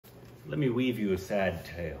let me weave you a sad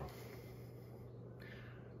tale.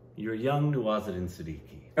 You're young Nawazuddin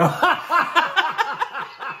Siddiqui.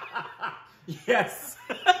 Yes.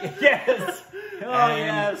 Yes. Oh,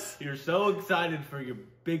 yes. You're so excited for your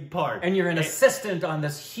big part. And you're an assistant on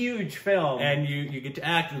this huge film. And you get to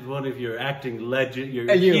act with one of your acting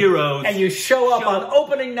heroes. And you show up on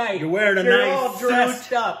opening night. You're wearing a You're nice all dressed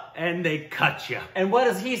suit, up. And they cut you. And what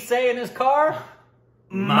does he say in his car?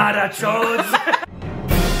 Marachos.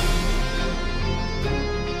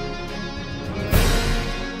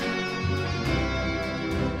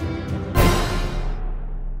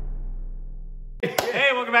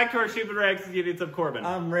 Welcome back to our Stupid Reactions Units of Corbin.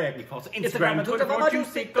 I'm Rick. We follow us on Instagram and Twitter for more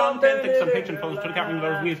juicy content. Thanks to some Patreon follows to the account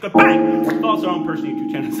those videos. Goodbye. Follow us on our own personal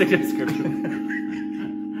YouTube channel. Stick in the description.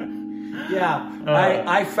 Yeah,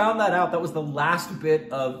 I found that out. That was the last bit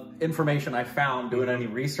of information I found doing any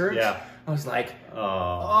research. Yeah. I was like,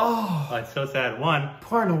 oh, it's so sad. One,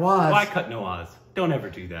 poor Nawaz. Why cut Nawaz? Don't ever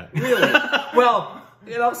do that. Really? Well,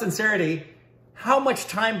 in all sincerity, how much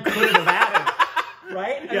time could it have added?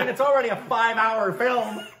 Right? I mean, it's already a 5-hour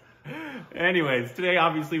film. Anyways, today,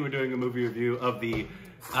 obviously, we're doing a movie review of the...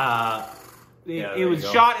 it was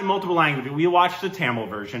shot in multiple languages. We watched the Tamil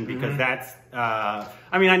version because that's... I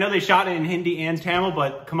mean, I know they shot it in Hindi and Tamil,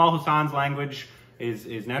 but Kamal Haasan's language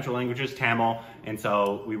is natural language is Tamil, and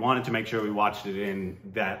so we wanted to make sure we watched it in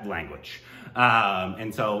that language.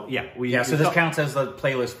 And so, yeah. So this counts as the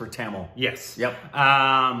playlist for Tamil. Yes. Yep.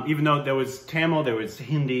 Even though there was Tamil, there was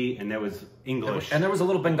Hindi, and there was English. And there was a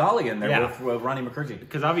little Bengali in there with Rani Mukerji.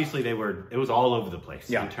 Because obviously it was all over the place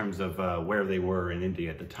in terms of where they were in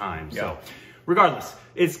India at the time. Yeah. So regardless,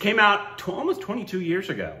 it came out almost 22 years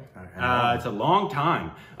ago. It's a long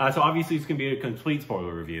time. So obviously it's going to be a complete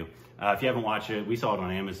spoiler review. If you haven't watched it, we saw it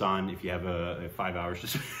on Amazon. If you have 5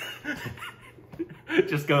 hours,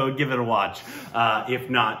 just go give it a watch. If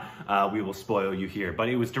not, we will spoil you here. But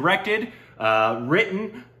it was directed,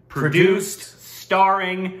 written, produced,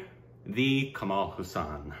 starring the Kamal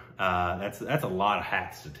Haasan. That's a lot of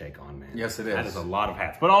hats to take on, man. Yes, it is. That is a lot of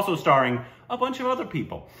hats. But also starring a bunch of other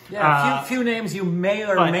people. Yeah, a few names you may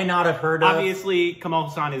or may not have heard of. Obviously, Kamal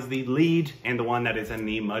Haasan is the lead and the one that is in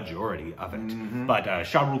the majority of it. But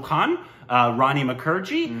Shah Rukh Khan, Rani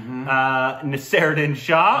Mukerji, Naseeruddin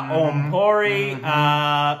Shah, Om Puri,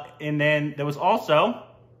 and then there was also...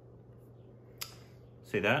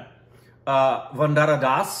 Say that? Vandara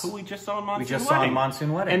Das, who we just saw in Monsoon Wedding. We just saw in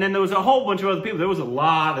Monsoon Wedding. And then there was a whole bunch of other people. There was a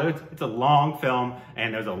lot. It's a long film,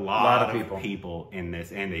 and there's a lot of people in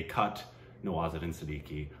this. And they cut Nawazuddin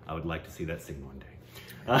Siddiqui. I would like to see that scene one day.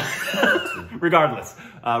 Regardless,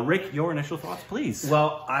 Rick, your initial thoughts, please.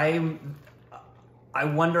 Well, I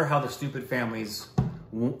wonder how the Stupid family's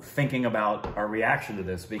thinking about our reaction to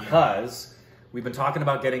this, because we've been talking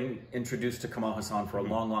about getting introduced to Kamal Haasan for a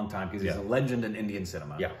long, long time, because he's a legend in Indian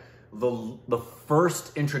cinema. Yeah. The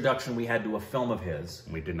first introduction we had to a film of his,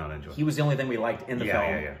 we did not enjoy. He was the only thing we liked in the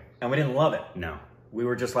film, and we didn't love it. No, we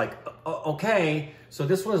were just like, okay. So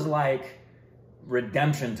this was like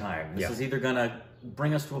redemption time. This is either gonna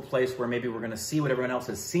bring us to a place where maybe we're gonna see what everyone else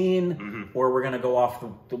has seen, or we're gonna go off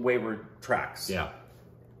the wayward tracks. Yeah.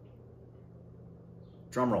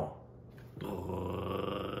 Drum roll.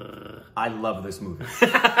 I love this movie.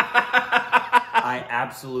 I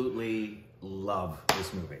absolutely love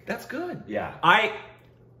this movie. That's good. Yeah. I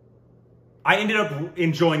ended up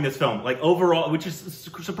enjoying this film, like overall, which is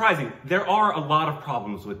surprising. There are a lot of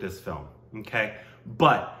problems with this film, okay?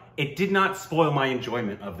 But it did not spoil my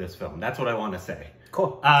enjoyment of this film. That's what I want to say.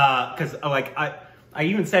 Cool. Because like I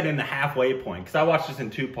even said in the halfway point, because I watched this in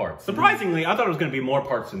 2 parts. Surprisingly, I thought it was going to be more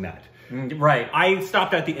parts than that. Right. I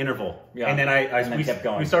stopped at the interval, and then we kept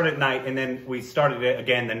going. We started at night, and then we started it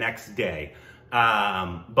again the next day.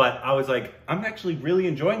 But I was like, I'm actually really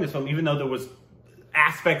enjoying this film, even though there was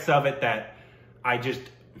aspects of it that I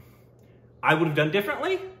would have done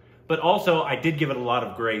differently. But also, I did give it a lot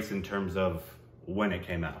of grace in terms of when it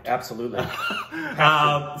came out. Absolutely.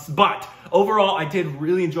 But overall, I did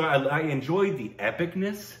really enjoy. I enjoyed the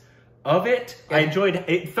epicness of it. I enjoyed.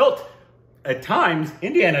 It felt at times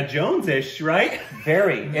Indiana Jones-ish, right?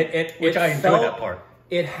 Very. Which I enjoyed that part.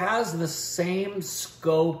 It has the same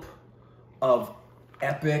scope of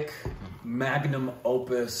epic magnum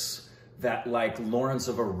opus that like Lawrence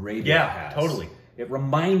of Arabia has. Totally. It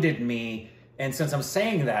reminded me, and since I'm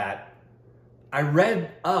saying that, I read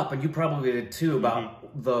up, and you probably did too,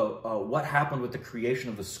 about the what happened with the creation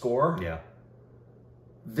of the score. Yeah.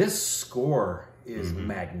 This score is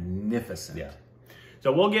magnificent. Yeah.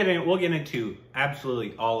 So we'll get into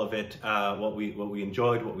absolutely all of it, what we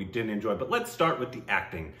enjoyed, what we didn't enjoy. But let's start with the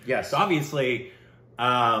acting. Yes. So obviously,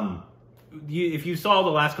 if you saw the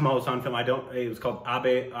last Kamal Haasan film, it was called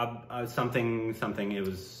Abe something. It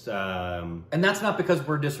was, and that's not because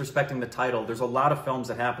we're disrespecting the title. There's a lot of films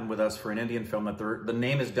that happen with us for an Indian film that the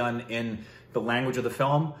name is done in the language of the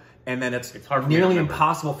film, and then it's hard for nearly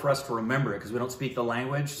impossible for us to remember it because we don't speak the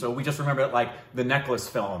language. So we just remember it like the Necklace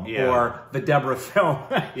film or the Deborah film.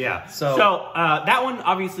 Yeah. So that one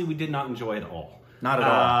obviously we did not enjoy at all. Not at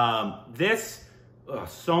all. This,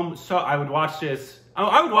 so I would watch this.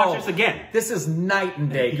 I would watch this again. This is night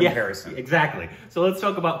and day comparison. Yeah, exactly. So let's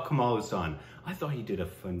talk about Kamal Haasan. I thought he did a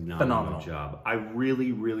phenomenal job. I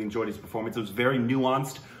really, really enjoyed his performance. It was very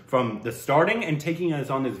nuanced from the starting and taking us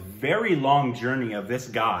on this very long journey of this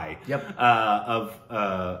guy,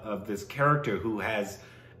 of this character who has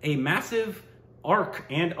a massive arc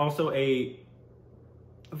and also a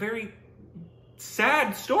very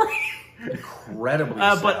sad story. Incredibly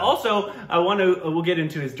sad. But also, we'll get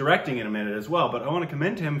into his directing in a minute as well, but I want to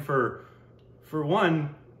commend him for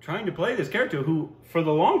one, trying to play this character who, for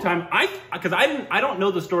the long time, because I don't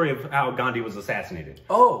know the story of how Gandhi was assassinated.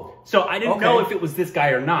 Oh. So I didn't know if it was this guy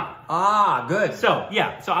or not. Ah, good. So,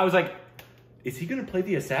 yeah. So I was like, is he going to play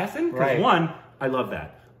the assassin? Because right. One, I love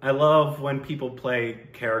that. I love when people play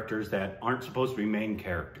characters that aren't supposed to be main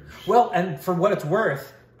characters. Well, and for what it's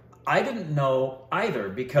worth, I didn't know either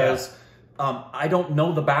because I don't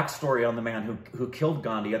know the backstory on the man who killed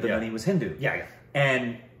Gandhi other than he was Hindu. Yeah.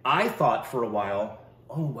 And I thought for a while,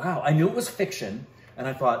 oh, wow. I knew it was fiction. And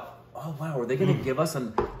I thought, oh, wow, are they going to give us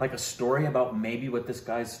a story about maybe what this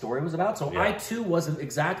guy's story was about? So I, too, wasn't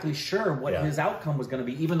exactly sure what his outcome was going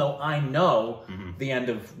to be, even though I know the end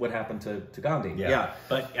of what happened to Gandhi. Yeah.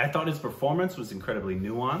 But I thought his performance was incredibly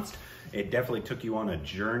nuanced. It definitely took you on a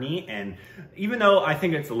journey. And even though I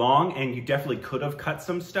think it's long and you definitely could have cut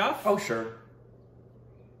some stuff. Oh, sure.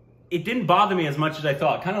 It didn't bother me as much as I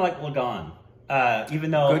thought. Kind of like Lagan.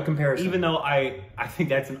 Even though, good comparison. Even though I think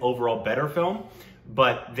that's an overall better film.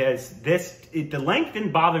 But the length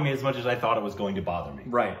didn't bother me as much as I thought it was going to bother me.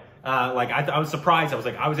 Right. I was surprised.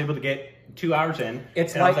 I was able to get 2 hours in. I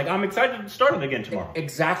was like, I'm excited to start it again tomorrow.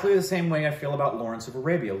 Exactly the same way I feel about Lawrence of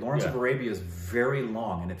Arabia. Lawrence of Arabia is very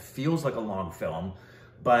long, and it feels like a long film,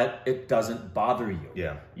 but it doesn't bother you.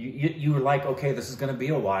 Yeah. You were like, okay, this is going to be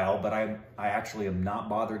a while, but I actually am not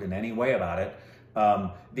bothered in any way about it.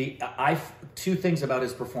 Two things about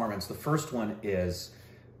his performance. The first one is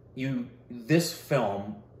this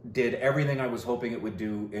film did everything I was hoping it would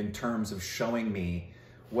do in terms of showing me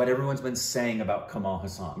what everyone's been saying about Kamal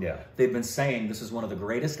Haasan. Yeah. They've been saying this is one of the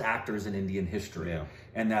greatest actors in Indian history,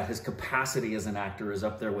 and that his capacity as an actor is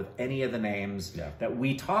up there with any of the names that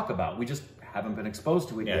we talk about. We just haven't been exposed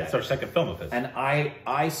to it yet. It's our second film of his. And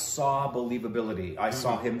I saw believability. I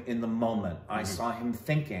saw him in the moment. I saw him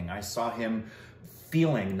thinking. I saw him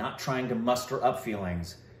feeling, not trying to muster up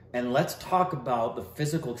feelings. And let's talk about the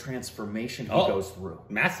physical transformation he goes through.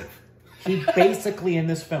 Massive. He basically, in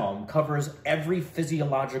this film, covers every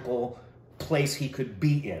physiological place he could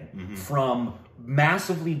be in, from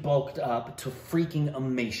massively bulked up to freaking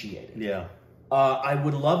emaciated. Yeah. I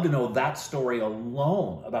would love to know that story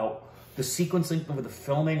alone, about the sequencing of the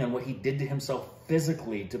filming and what he did to himself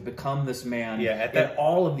physically to become this man at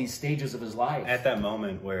all of these stages of his life. At that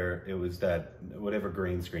moment where it was that, whatever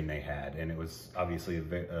green screen they had, and it was obviously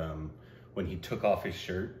when he took off his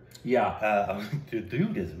shirt. Yeah. The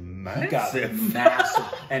dude is massive. He got massive.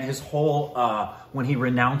 And his whole, when he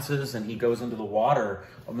renounces and he goes into the water,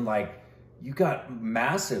 I'm like, you got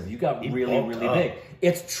massive. You got really, really big.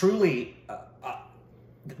 It's truly,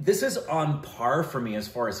 this is on par for me as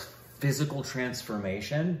far as physical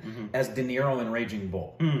transformation as De Niro in Raging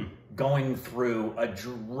Bull. Going through a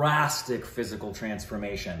drastic physical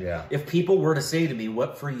transformation. Yeah. If people were to say to me,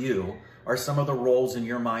 what for you are some of the roles in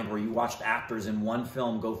your mind where you watched actors in one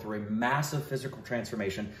film go through a massive physical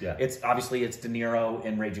transformation? Yeah. It's De Niro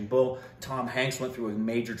in Raging Bull. Tom Hanks went through a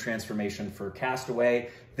major transformation for Castaway.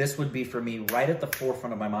 This would be for me right at the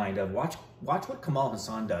forefront of my mind of watch what Kamal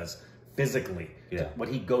Haasan does physically, what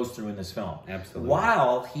he goes through in this film. Absolutely.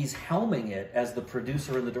 While he's helming it as the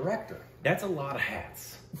producer and the director. That's a lot of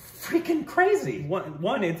hats. Freaking crazy.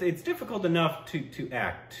 One, it's difficult enough to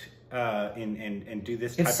act and do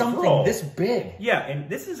this type it's of something role. This big. Yeah, and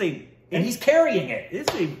this is and he's carrying it. This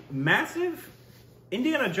is a massive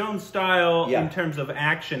Indiana Jones style in terms of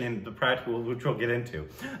action and the practical, which we'll get into.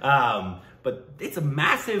 But it's a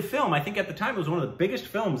massive film. I think at the time it was one of the biggest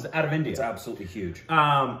films out of India. It's absolutely huge.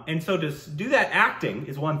 And so to do that acting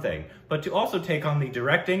is one thing, but to also take on the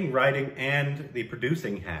directing, writing, and the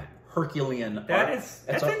producing hat. Herculean. That's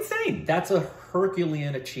insane. That's a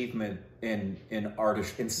Herculean achievement in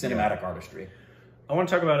cinematic artistry. I want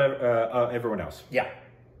to talk about everyone else. Yeah.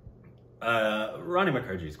 Rani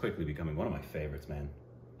Mukerji is quickly becoming one of my favorites, man.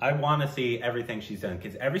 I want to see everything she's done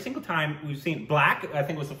because every single time we've seen Black, I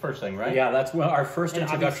think was the first thing, right? Yeah, that's our first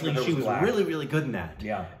introduction. She was really, really good in that.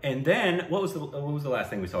 Yeah. And then what was the last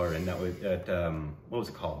thing we saw her in? That was what was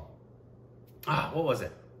it called? What was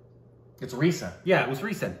it? It's recent. Yeah, it was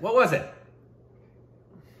recent. What was it?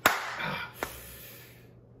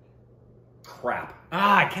 Crap.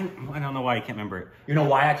 I don't know why I can't remember it. You know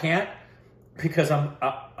why I can't? Because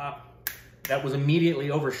that was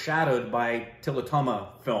immediately overshadowed by Tilatoma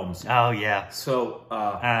films. Oh yeah. So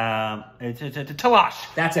it's Talash.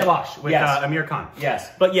 That's it. Talash with Amir Khan. Yes.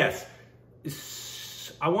 But yes,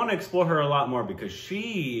 I want to explore her a lot more because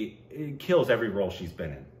she kills every role she's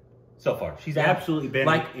been in so far. She's absolutely been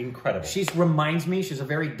incredible. She reminds me, she's a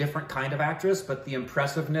very different kind of actress, but the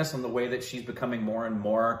impressiveness and the way that she's becoming more and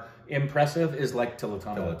more impressive is like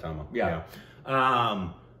Tilatoma. Yeah.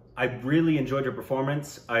 I really enjoyed her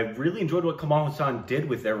performance. I really enjoyed what Kamal Haasan did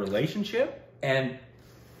with their relationship. And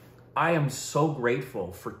I am so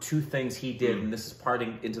grateful for two things he did, and this is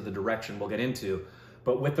parting into the direction we'll get into.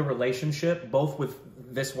 But with the relationship, both with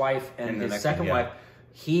this wife and his second wife,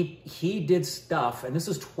 he did stuff, and this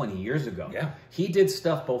is 20 years ago. Yeah. He did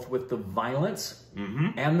stuff both with the violence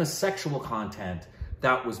and the sexual content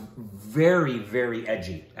that was very, very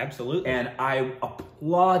edgy. Absolutely. And I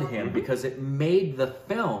applaud him because it made the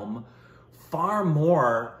film far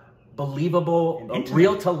more believable,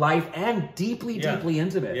 real to life, and deeply, deeply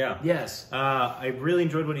intimate. Yeah. Yes. I really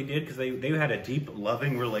enjoyed what he did because they had a deep,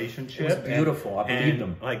 loving relationship. It was beautiful. I believed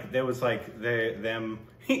him. Like there was like them.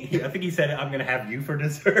 I think he said, "I'm going to have you for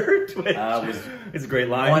dessert," which is a great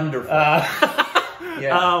line. Wonderful.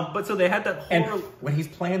 Yeah. But so they had that whole... And when he's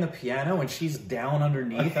playing the piano and she's down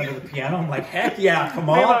underneath under the piano, I'm like, heck yeah, come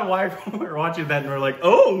on. Me and my wife were watching that and we're like,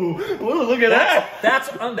 oh, look at that. That's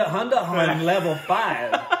under level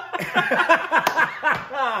 5. So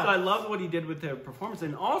I love what he did with their performance.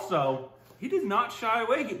 And also, he did not shy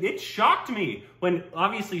away. It shocked me when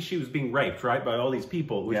obviously she was being raped, right, by all these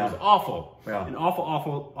people, which was awful. Yeah. An awful,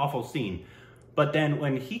 awful, awful scene. But then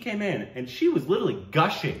when he came in and she was literally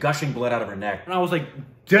gushing. Gushing blood out of her neck. And I was like,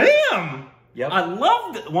 damn! Yep. I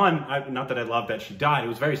loved not that I loved that she died. It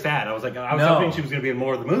was very sad. I was like, I was hoping she was going to be in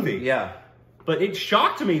more of the movie. Yeah. But it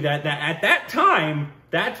shocked me that at that time,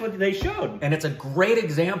 that's what they showed. And it's a great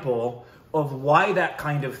example of why that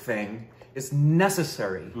kind of thing is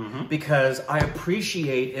necessary. Because I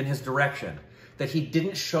appreciate in his direction that he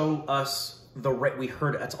didn't show us we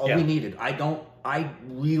heard it. That's all we needed. I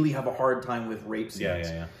really have a hard time with rape scenes.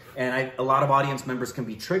 Yeah. And a lot of audience members can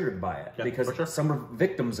be triggered by it because some are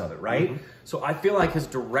victims of it, right? So I feel like his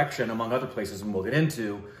direction, among other places, and we'll get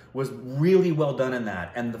into, was really well done in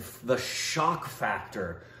that. And the shock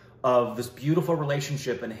factor of this beautiful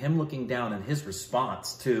relationship and him looking down and his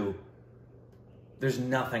response to, there's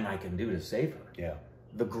nothing I can do to save her. Yeah.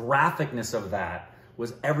 The graphicness of that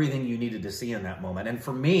was everything you needed to see in that moment. And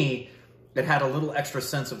for me, it had a little extra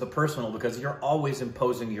sense of the personal because you're always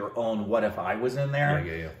imposing your own what if I was in there.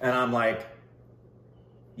 Yeah. And I'm like,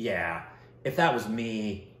 yeah, if that was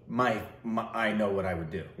me, I know what I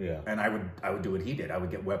would do. Yeah. And I would do what he did. I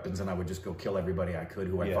would get weapons and I would just go kill everybody I could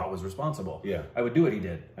who I thought was responsible. Yeah. I would do what he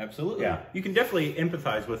did. Absolutely. Yeah. You can definitely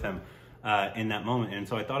empathize with him in that moment. And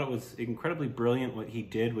so I thought it was incredibly brilliant what he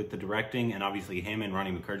did with the directing, and obviously him and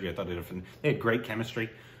Rani Mukerji, I thought they had great chemistry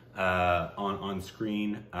on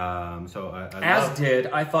screen.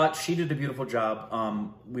 I thought she did a beautiful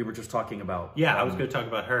job. We were just talking about. Yeah, I was going to talk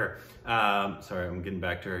about her. Sorry, I'm getting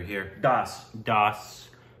back to her here. Das.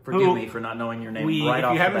 Forgive me for not knowing your name right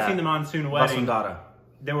off the bat. If you haven't seen The Monsoon Wedding, Vasundhara.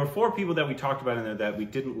 There were 4 people that we talked about in there that we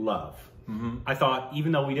didn't love. I thought,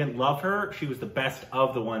 even though we didn't love her, she was the best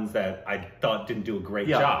of the ones that I thought didn't do a great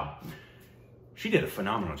job. She did a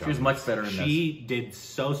phenomenal job. She was much better in this. She did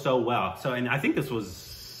so well. So, and I think this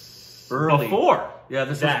was early. Before. Yeah,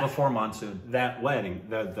 this was before Monsoon. That wedding,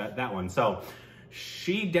 that one. So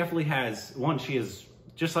she definitely has, she is,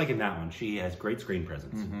 just like in that one, she has great screen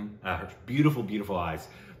presence. Her beautiful, beautiful eyes.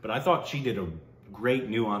 But I thought she did a great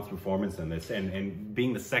nuanced performance in this, and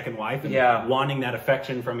being the second wife and wanting that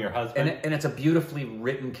affection from your husband. And it's a beautifully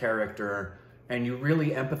written character, and you really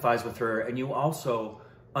empathize with her, and you also,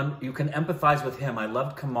 you can empathize with him. I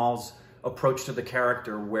loved Kamal's approach to the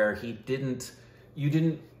character where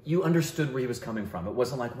you understood where he was coming from. It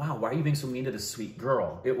wasn't like, wow, why are you being so mean to this sweet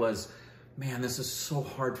girl? It was, man, this is so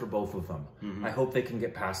hard for both of them. I hope they can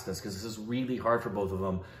get past this because this is really hard for both of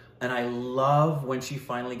them. And I love when she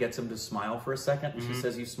finally gets him to smile for a second. And she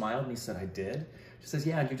says, you smiled? And he said, I did. She says,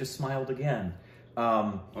 yeah, and you just smiled again.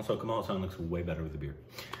 Also, Kamal Haasan looks way better with the beard.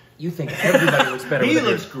 You think everybody looks better with the beard.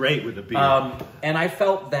 He looks great with the beard. And I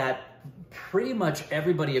felt that pretty much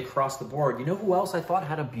everybody across the board. You know who else I thought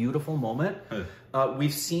had a beautiful moment?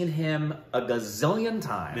 We've seen him a gazillion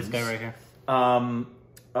times. This guy right here?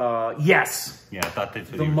 Yes. Yeah, I thought that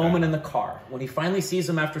the moment in the car when he finally sees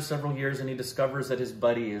him after several years and he discovers that his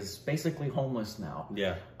buddy is basically homeless now.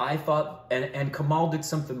 Yeah. I thought, and Kamal did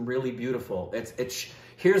something really beautiful.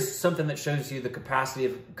 Here's something that shows you the capacity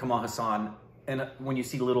of Kamal Haasan, and when you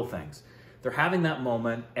see little things. They're having that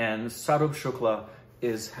moment, and Shah Rukh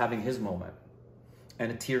is having his moment,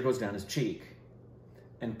 and a tear goes down his cheek.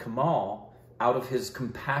 And Kamal, out of his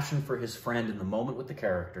compassion for his friend in the moment with the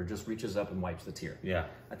character, just reaches up and wipes the tear. Yeah.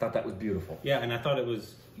 I thought that was beautiful. Yeah, and I thought it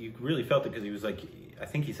was, you really felt it because he was like, I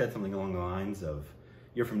think he said something along the lines of,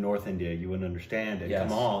 you're from North India, you wouldn't understand. And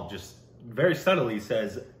Kamal just very subtly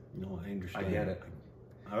says, no, I understand. I get it.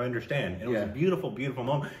 I understand. And it was a beautiful, beautiful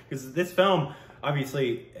moment. Because this film,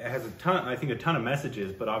 obviously, has a ton of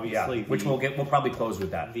messages, but obviously... which we'll probably close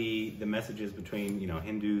with that. The messages between,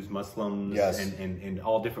 Hindus, Muslims, and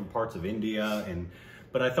all different parts of India.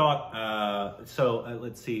 But I thought,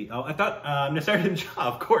 let's see. Oh, I thought Naseeruddin Shah,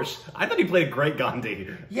 of course. I thought he played a great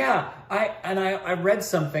Gandhi. Yeah, I read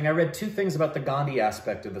something. I read two things about the Gandhi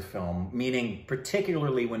aspect of the film, meaning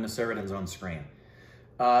particularly when Naseeruddin's on screen.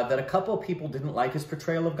 That a couple of people didn't like his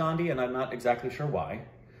portrayal of Gandhi, and I'm not exactly sure why.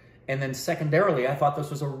 And then secondarily, I thought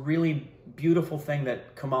this was a really beautiful thing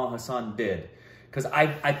that Kamal Haasan did. Because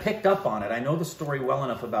I picked up on it. I know the story well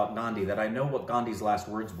enough about Gandhi that I know what Gandhi's last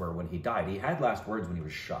words were when he died. He had last words when he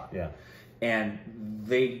was shot. Yeah. And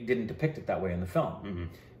they didn't depict it that way in the film. Mm-hmm.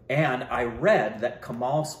 And I read that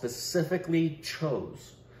Kamal specifically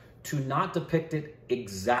chose to not depict it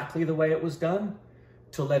exactly the way it was done,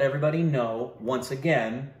 to let everybody know, once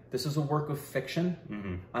again, this is a work of fiction.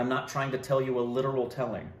 Mm-hmm. I'm not trying to tell you a literal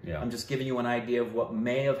telling. Yeah. I'm just giving you an idea of what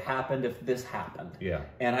may have happened if this happened. Yeah.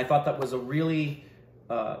 And I thought that was a really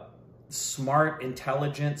smart,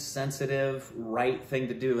 intelligent, sensitive, right thing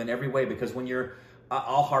to do in every way. Because when you're,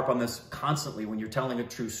 I'll harp on this constantly, when you're telling a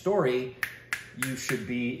true story, you should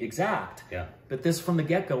be exact. Yeah. But this from the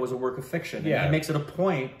get-go was a work of fiction. Yeah. And he makes it a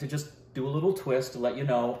point to just do a little twist to let you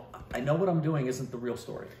know, I know what I'm doing isn't the real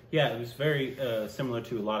story. Yeah, it was very similar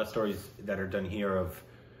to a lot of stories that are done here of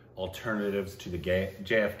alternatives to the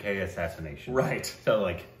JFK assassination. Right. So,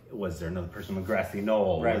 like, was there another person with grassy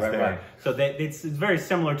knoll? Right. So it's very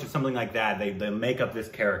similar to something like that. They make up this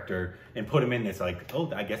character and put him in this, like,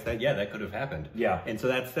 oh, I guess that could have happened. Yeah. And so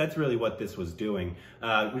that's really what this was doing.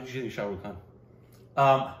 What did you think of Shah Rukh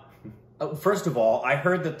Khan? First of all, I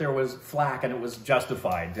heard that there was flack, and it was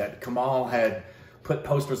justified, that Kamal had put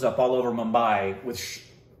posters up all over Mumbai with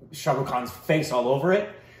Shah Rukh Khan's face all over it,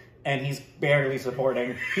 and he's barely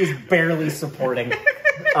supporting.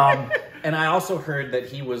 And I also heard that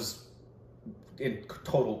he was in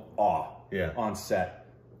total awe on set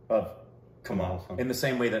of Kamal, in the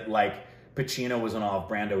same way that, like, Pacino was in awe of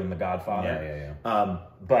Brando in The Godfather. Yeah.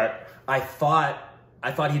 But I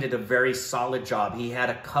thought he did a very solid job. He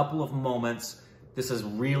had a couple of moments, this is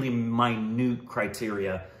really minute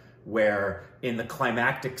criteria, where in the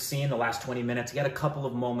climactic scene, the last 20 minutes, he had a couple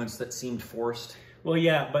of moments that seemed forced. Well,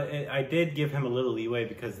 yeah, but I did give him a little leeway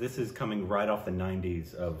because this is coming right off the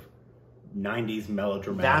 90s of 90s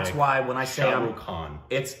melodramatic. That's why when I say Shah Rukh Khan,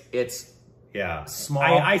 it's small.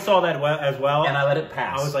 I saw that as well, and I let it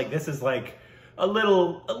pass. I was like, this is like a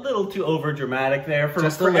little too over dramatic there for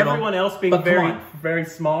little, everyone else being very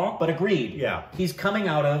small. But agreed. Yeah, he's coming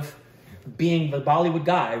out of being the Bollywood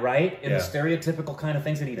guy, right? In the stereotypical kind of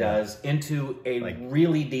things that he does, into a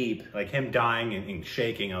really deep, like him dying and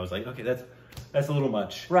shaking. I was like, okay, that's a little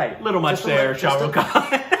much. Right. Little much there, Shah Rukh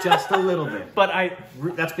Khan. Just a little bit. But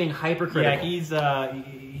that's being hypercritical.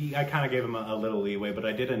 Yeah, I kind of gave him a little leeway, but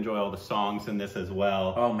I did enjoy all the songs in this as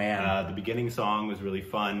well. Oh, man. The beginning song was really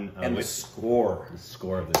fun. And the score. The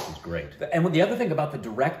score of this was great. And the other thing about the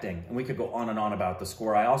directing, and we could go on and on about the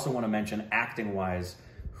score, I also want to mention acting-wise,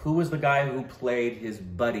 who was the guy who played his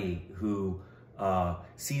buddy who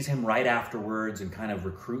sees him right afterwards and kind of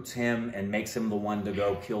recruits him and makes him the one to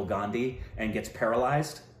go kill Gandhi and gets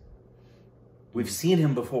paralyzed? We've seen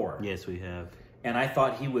him before. Yes, we have. And I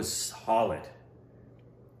thought he was solid.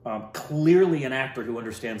 Clearly an actor who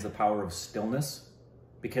understands the power of stillness,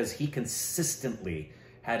 because he consistently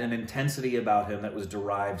had an intensity about him that was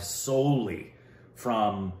derived solely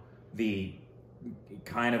from the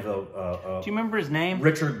kind of do you remember his name?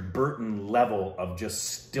 Richard Burton level of just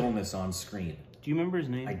stillness on screen. Do you remember his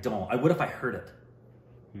name? I don't. I would if I heard it.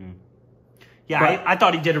 Yeah, but I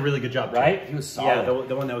thought he did a really good job, right? He was solid. Yeah,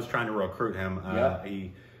 the one that was trying to recruit him.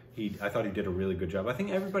 I thought he did a really good job. I think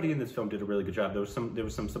everybody in this film did a really good job. There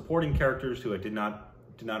was some supporting characters who I did not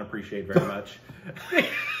did not appreciate very much.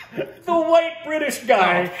 The white British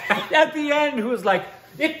guy at the end who was like,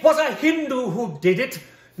 it was a Hindu who did it.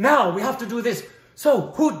 Now we have to do this.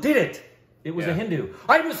 So who did it? It was a Hindu.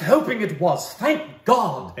 I was hoping it was. Thank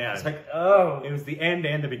God. Yeah. It's like, oh. It was the end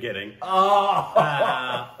and the beginning. Oh.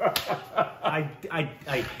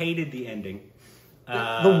 I hated the ending.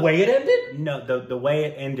 The way it ended? No, the way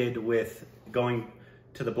it ended with going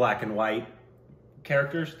to the black and white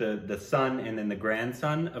characters, the son and then the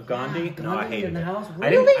grandson of Gandhi. Yeah, no, I Gandhi hated in the it. house?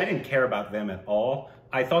 Really? I didn't care about them at all.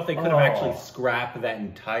 I thought they could have actually scrapped that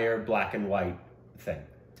entire black and white thing.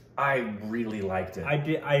 I really liked it.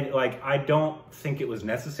 I don't think it was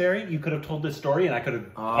necessary. You could have told this story and I could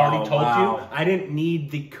have already told you. I didn't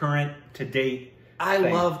need the current to date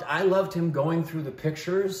thing. I loved him going through the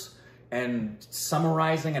pictures and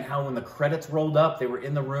summarizing, and how when the credits rolled up, they were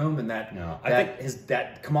in the room, and that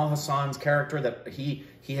Kamal Haasan's character, that he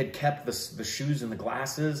had kept the shoes and the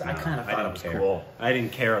glasses. I kind of thought it was cool. I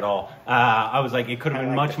didn't care at all. I was like, it could have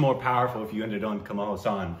been much more powerful if you ended on Kamal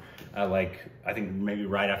Haasan. I think maybe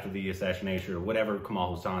right after the assassination or whatever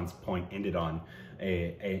Kamal Hassan's point ended on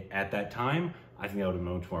at that time. I think that would have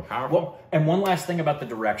been much more powerful. Well, and one last thing about the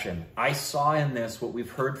direction. I saw in this what we've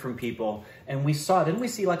heard from people, and didn't we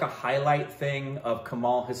see like a highlight thing of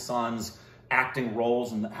Kamal Hassan's acting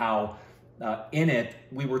roles, and how in it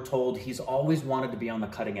we were told he's always wanted to be on the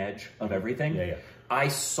cutting edge of everything. Yeah. I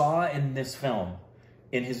saw in this film,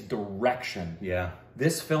 in his direction,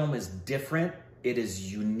 this film is different. It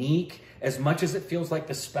is unique. As much as it feels like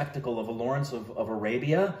the spectacle of a Lawrence of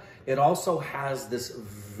Arabia, it also has this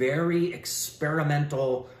very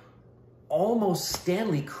experimental, almost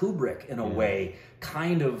Stanley Kubrick in a way,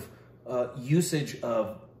 kind of usage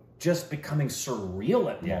of just becoming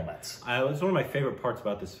surreal at moments. It's one of my favorite parts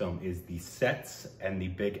about this film is the sets and the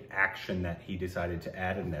big action that he decided to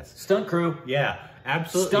add in this. Stunt crew. Yeah,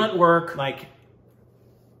 absolutely. Stunt work. Like,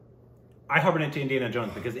 I harken it to Indiana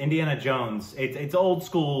Jones because Indiana Jones, it's old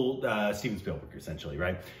school Steven Spielberg, essentially,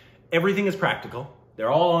 right? Everything is practical. They're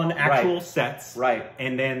all on actual sets. Right.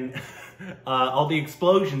 And then all the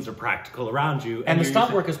explosions are practical around you. And the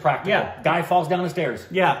stunt work is practical. Yeah. Guy falls down the stairs.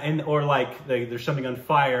 Yeah, or like there's something on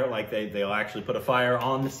fire, like they'll actually put a fire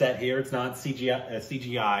on the set here. It's not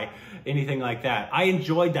CGI, anything like that. I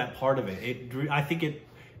enjoyed that part of it. I think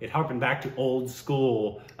it harkened back to old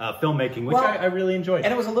school filmmaking, which I really enjoyed.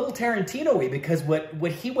 And it was a little Tarantino-y because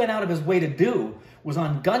what he went out of his way to do was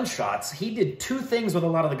on gunshots. He did two things with a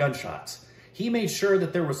lot of the gunshots. He made sure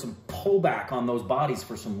that there was some pullback on those bodies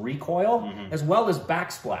for some recoil, as well as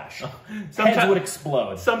backsplash. Heads would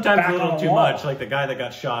explode. Sometimes a little too much, like the guy that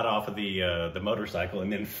got shot off of the motorcycle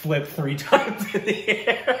and then flipped 3 times in the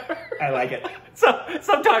air. I like it. So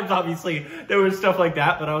sometimes, obviously, there was stuff like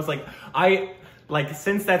that, but I was like,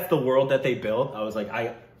 since that's the world that they built, I was like,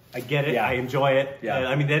 I get it. Yeah. I enjoy it. Yeah.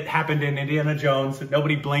 I mean, that happened in Indiana Jones.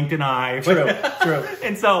 Nobody blinked an eye. True.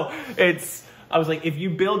 And so I was like, if you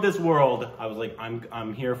build this world, I was like,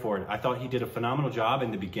 I'm here for it. I thought he did a phenomenal job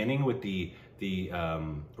in the beginning with the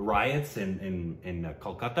riots in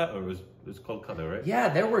Kolkata, or it was Kolkata, right? Yeah,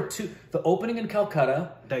 there were two. The opening in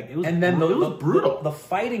Calcutta, it was brutal. The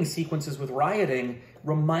fighting sequences with rioting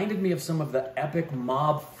reminded me of some of the epic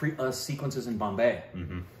mob sequences in Bombay,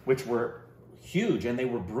 which were huge and they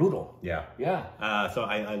were brutal. Yeah. So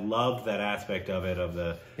I loved that aspect of it, of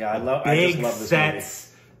the big sets.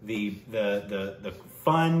 The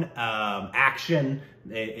fun action.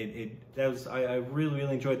 I really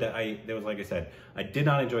enjoyed that. Like I said, I did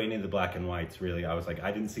not enjoy any of the black and whites. Really, I was like,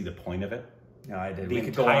 I didn't see the point of it. No, I did. We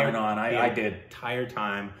could go on and on. I did. Entire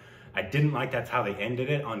time, I didn't like that's how they ended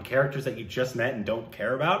it on characters that you just met and don't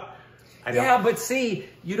care about. But see,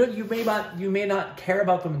 you may not care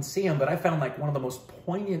about them and see them, but I found like one of the most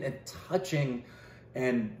poignant and touching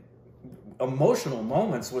and emotional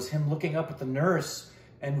moments was him looking up at the nurse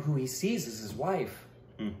and who he sees is his wife.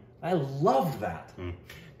 I loved that.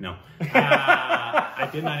 No. I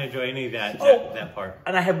did not enjoy any of that part.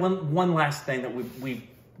 And I have one last thing that we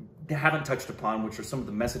haven't touched upon, which are some of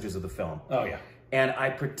the messages of the film. Oh, yeah. And I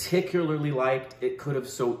particularly liked, it could have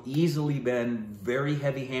so easily been very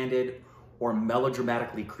heavy-handed or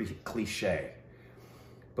melodramatically cliche.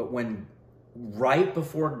 But when, right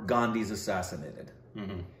before Gandhi's assassinated,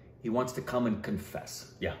 he wants to come and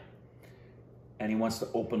confess. Yeah. And he wants to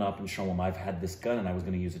open up and show him, I've had this gun and I was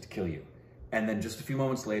going to use it to kill you. And then just a few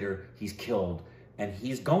moments later, he's killed. And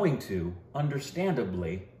he's going to,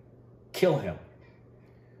 understandably, kill him.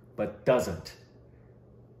 But doesn't.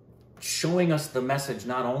 Showing us the message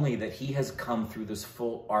not only that he has come through this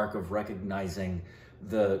full arc of recognizing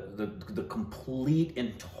the complete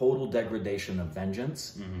and total degradation of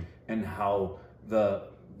vengeance, and how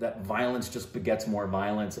that violence just begets more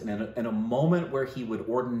violence. And in a moment where he would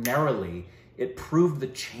ordinarily, it proved the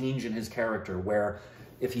change in his character, where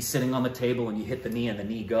if he's sitting on the table and you hit the knee and the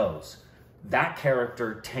knee goes, that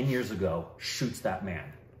character 10 years ago shoots that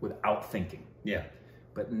man without thinking. Yeah.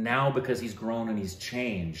 But now, because he's grown and he's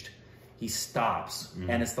changed, he stops.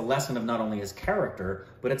 And it's the lesson of not only his character,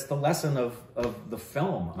 but it's the lesson of the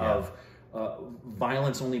film, of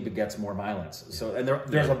violence only begets more violence. So, and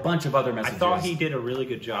there's a bunch of other messages. I thought he did a really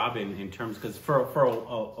good job in terms, because for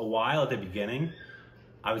a while at the beginning,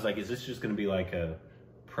 I was like, is this just going to be like a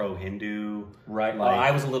pro-Hindu? Right. Like,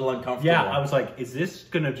 I was a little uncomfortable. Yeah, I was like, is this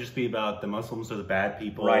going to just be about the Muslims or the bad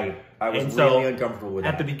people? Right. I was really uncomfortable with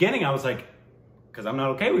that. At the beginning, I was like, because I'm not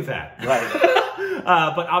okay with that. Right.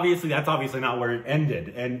 But obviously, that's obviously not where it ended.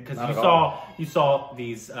 And because you saw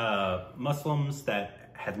these Muslims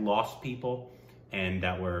that had lost people and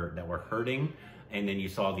that were hurting. And then you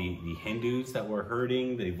saw the Hindus that were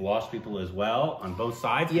hurting. They've lost people as well on both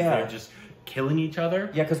sides. Yeah. They're just killing each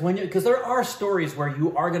other. Yeah, because there are stories where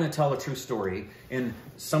you are going to tell a true story, and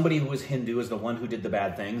somebody who was Hindu is the one who did the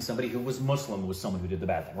bad thing. Somebody who was Muslim was someone who did the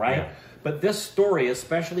bad thing, right? Yeah. But this story,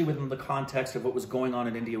 especially within the context of what was going on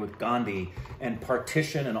in India with Gandhi and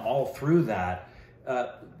partition and all through that,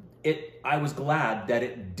 I was glad that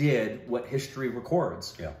it did what history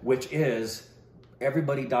records, which is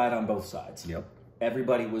everybody died on both sides. Yep.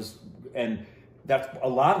 Everybody was, and that's a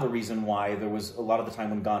lot of the reason why there was a lot of the time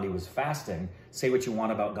when Gandhi was fasting. Say what you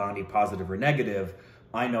want about Gandhi, positive or negative.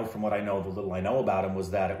 I know from what I know, the little I know about him,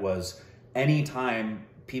 was that it was any time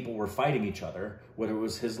people were fighting each other, whether it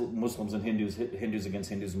was his Muslims and Hindus, Hindus against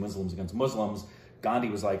Hindus, Muslims against Muslims, Gandhi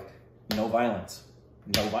was like, no violence.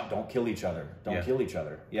 No, don't kill each other. Don't kill each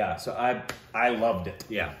other. Yeah, so I loved it.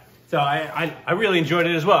 Yeah. So I really enjoyed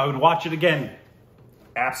it as well. I would watch it again.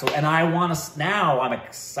 Absolutely. And I want to, now I'm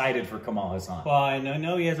excited for Kamal Haasan. Well, I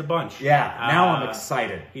know he has a bunch. Yeah, now I'm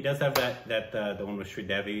excited. He does have the one with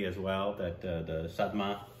Sridevi as well, the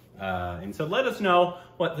Sadma. And so let us know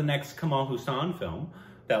what the next Kamal Haasan film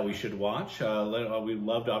that we should watch. We'd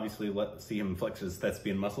love to obviously see him flex his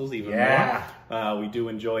thespian muscles even more. We do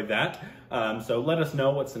enjoy that. So let us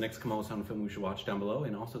know what's the next Kamal Haasan film we should watch down below,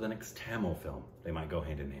 and also the next Tamil film. They might go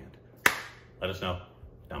hand in hand. Let us know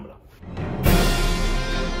down below.